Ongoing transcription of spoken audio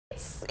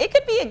it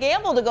could be a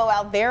gamble to go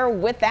out there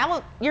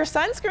without your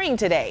sunscreen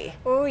today.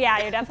 Oh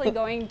yeah, you're definitely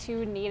going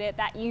to need it.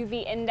 That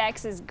UV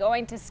index is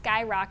going to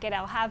skyrocket.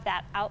 I'll have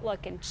that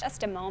outlook in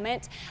just a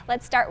moment.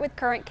 Let's start with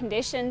current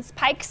conditions.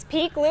 Pikes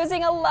Peak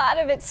losing a lot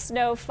of its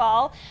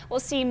snowfall. We'll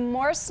see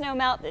more snow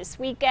melt this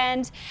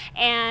weekend,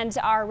 and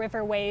our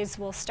riverways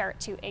will start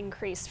to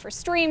increase for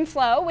stream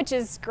flow, which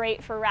is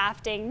great for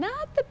rafting.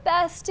 Not the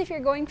best if you're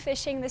going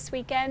fishing this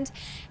weekend.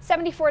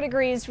 74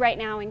 degrees right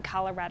now in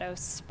Colorado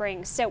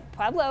Springs. So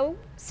Pueblo,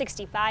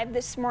 65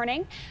 this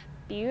morning.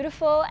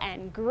 Beautiful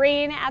and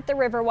green at the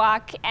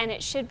Riverwalk, and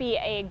it should be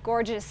a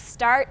gorgeous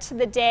start to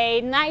the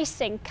day,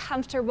 nice and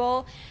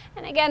comfortable.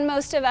 And again,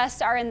 most of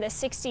us are in the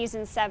 60s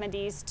and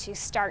 70s to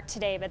start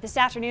today, but this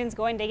afternoon is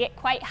going to get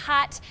quite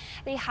hot.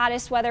 The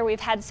hottest weather we've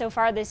had so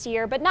far this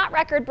year, but not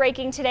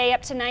record-breaking today,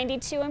 up to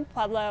 92 in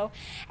Pueblo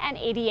and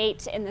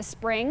 88 in the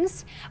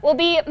Springs. Will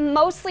be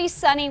mostly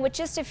sunny with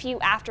just a few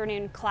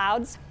afternoon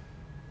clouds.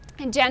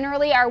 And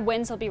generally our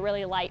winds will be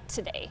really light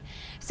today.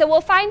 So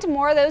we'll find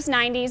more of those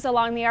 90s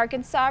along the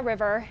Arkansas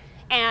River,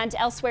 and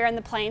elsewhere in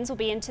the plains will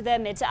be into the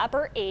mid to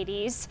upper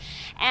 80s,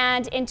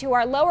 and into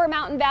our lower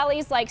mountain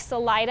valleys like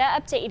Salida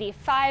up to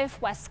 85,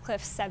 West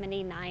Cliff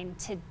 79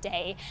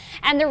 today.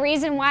 And the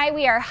reason why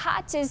we are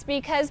hot is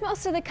because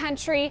most of the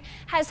country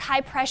has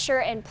high pressure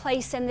in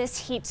place, and this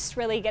heat's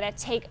really going to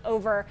take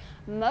over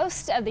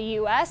most of the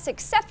U.S.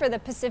 except for the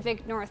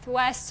Pacific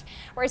Northwest,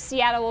 where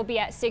Seattle will be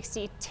at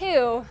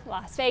 62,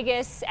 Las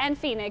Vegas and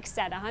Phoenix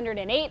at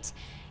 108.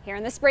 Here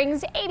in the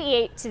Springs,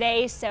 88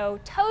 today, so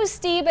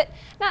toasty but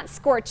not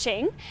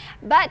scorching.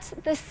 But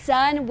the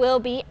sun will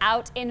be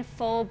out in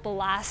full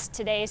blast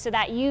today, so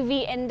that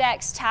UV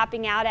index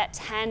topping out at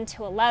 10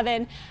 to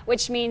 11,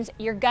 which means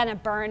you're gonna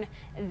burn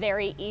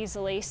very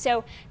easily.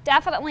 So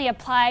definitely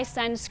apply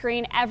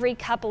sunscreen every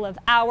couple of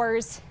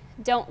hours.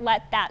 Don't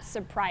let that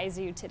surprise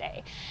you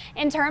today.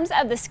 In terms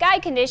of the sky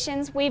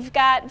conditions, we've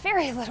got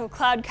very little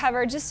cloud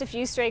cover, just a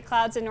few stray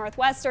clouds in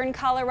northwestern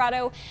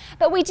Colorado,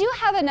 but we do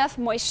have enough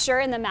moisture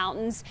in the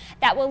mountains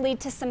that will lead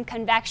to some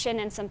convection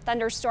and some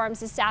thunderstorms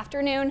this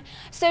afternoon.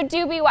 So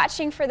do be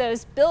watching for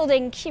those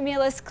building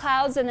cumulus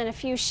clouds and then a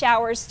few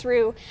showers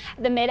through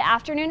the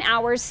mid-afternoon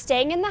hours,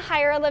 staying in the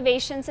higher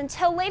elevations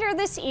until later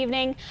this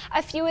evening.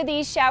 A few of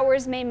these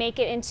showers may make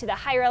it into the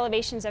higher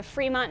elevations of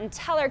Fremont and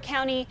Teller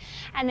County,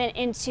 and then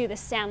into the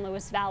San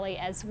Luis Valley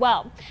as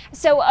well.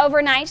 So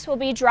overnight will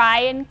be dry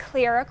and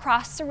clear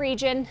across the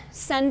region.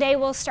 Sunday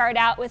will start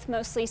out with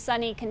mostly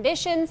sunny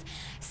conditions.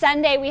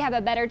 Sunday we have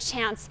a better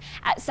chance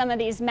at some of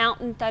these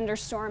mountain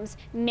thunderstorms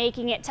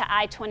making it to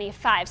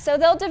I-25. So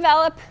they'll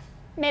develop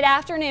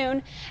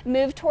mid-afternoon,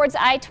 move towards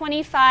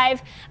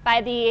I-25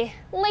 by the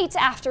late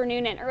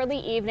afternoon and early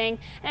evening,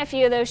 and a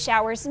few of those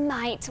showers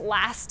might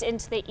last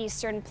into the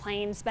eastern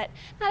plains, but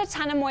not a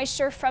ton of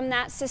moisture from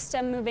that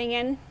system moving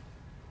in.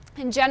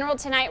 In general,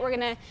 tonight we're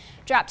going to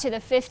drop to the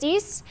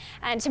 50s,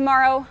 and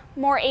tomorrow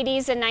more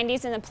 80s and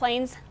 90s in the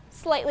plains.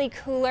 Slightly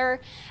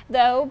cooler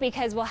though,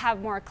 because we'll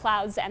have more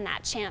clouds and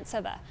that chance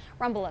of a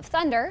rumble of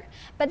thunder.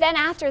 But then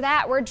after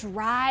that, we're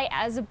dry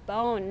as a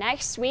bone.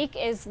 Next week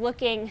is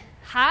looking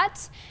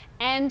hot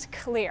and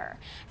clear.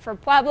 For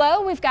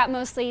Pueblo, we've got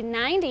mostly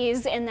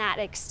 90s in that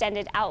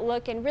extended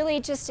outlook, and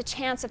really just a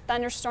chance of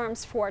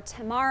thunderstorms for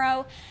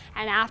tomorrow.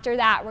 And after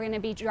that, we're going to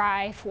be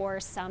dry for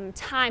some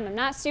time. I'm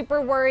not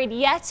super worried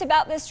yet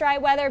about this dry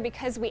weather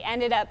because we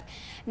ended up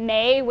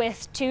May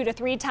with 2 to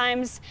 3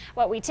 times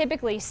what we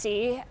typically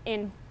see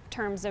in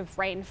terms of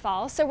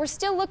rainfall, so we're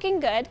still looking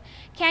good.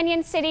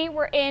 Canyon City,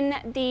 we're in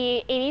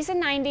the 80s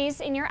and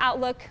 90s in your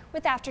outlook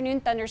with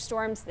afternoon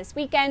thunderstorms this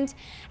weekend,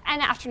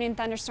 and afternoon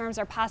thunderstorms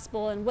are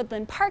possible in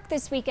Woodland Park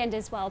this weekend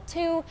as well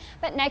too,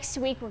 but next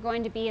week we're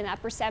going to be in the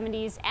upper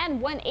 70s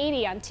and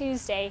 180 on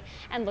Tuesday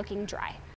and looking dry.